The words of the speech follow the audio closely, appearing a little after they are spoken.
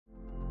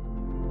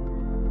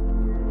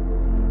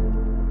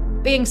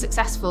Being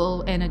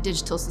successful in a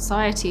digital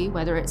society,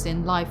 whether it's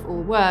in life or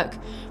work,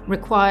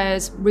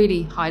 requires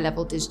really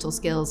high-level digital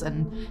skills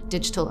and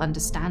digital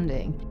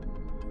understanding.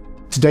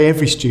 Today,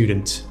 every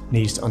student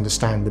needs to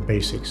understand the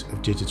basics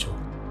of digital.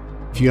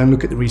 If you go and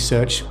look at the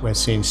research, we're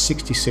seeing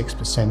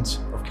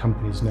 66% of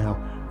companies now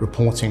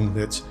reporting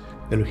that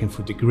they're looking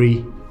for a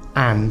degree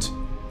and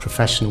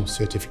professional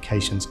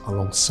certifications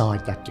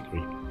alongside that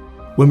degree.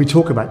 When we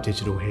talk about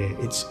digital here,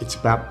 it's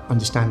about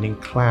understanding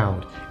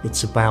cloud,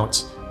 it's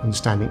about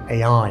understanding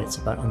AI, it's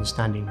about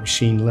understanding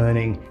machine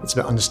learning, it's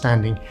about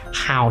understanding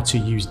how to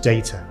use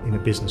data in a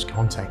business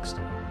context.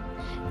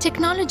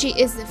 Technology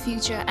is the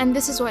future, and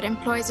this is what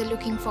employers are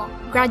looking for: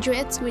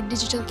 graduates with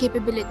digital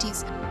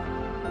capabilities.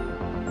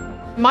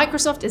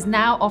 Microsoft is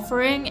now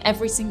offering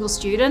every single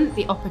student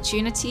the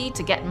opportunity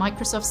to get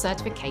Microsoft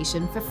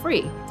certification for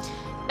free.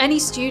 Any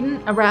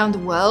student around the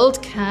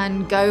world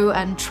can go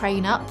and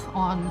train up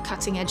on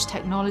cutting-edge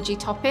technology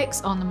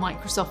topics on the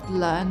Microsoft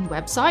Learn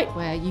website,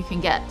 where you can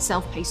get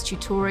self-paced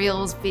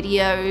tutorials,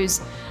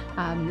 videos,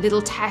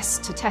 little tests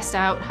to test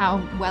out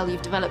how well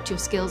you've developed your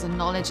skills and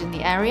knowledge in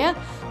the area,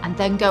 and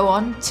then go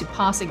on to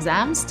pass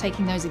exams,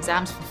 taking those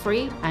exams for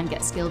free, and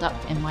get skilled up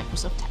in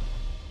Microsoft Tech.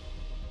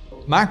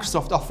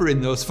 Microsoft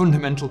offering those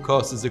fundamental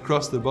courses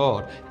across the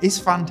board is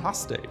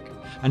fantastic.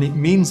 And it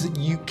means that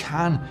you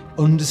can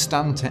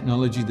understand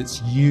technology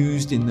that's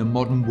used in the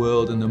modern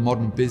world and the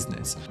modern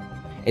business.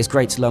 It's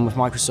great to learn with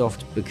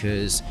Microsoft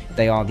because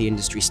they are the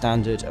industry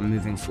standard, and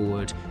moving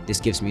forward, this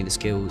gives me the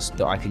skills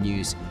that I can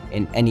use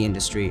in any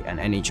industry and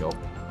any job.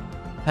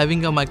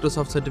 Having a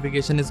Microsoft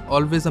certification is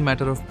always a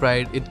matter of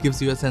pride. It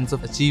gives you a sense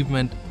of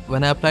achievement.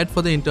 When I applied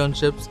for the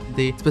internships,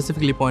 they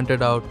specifically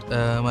pointed out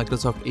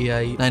Microsoft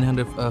AI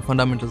 900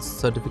 Fundamentals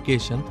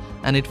certification,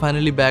 and it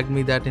finally bagged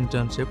me that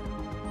internship.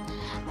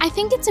 I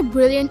think it's a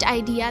brilliant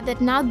idea that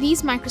now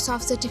these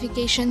Microsoft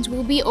certifications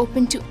will be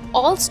open to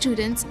all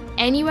students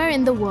anywhere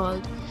in the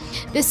world.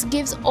 This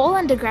gives all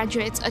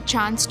undergraduates a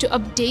chance to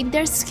update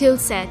their skill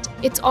set.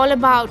 It's all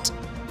about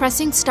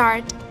pressing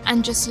start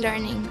and just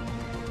learning.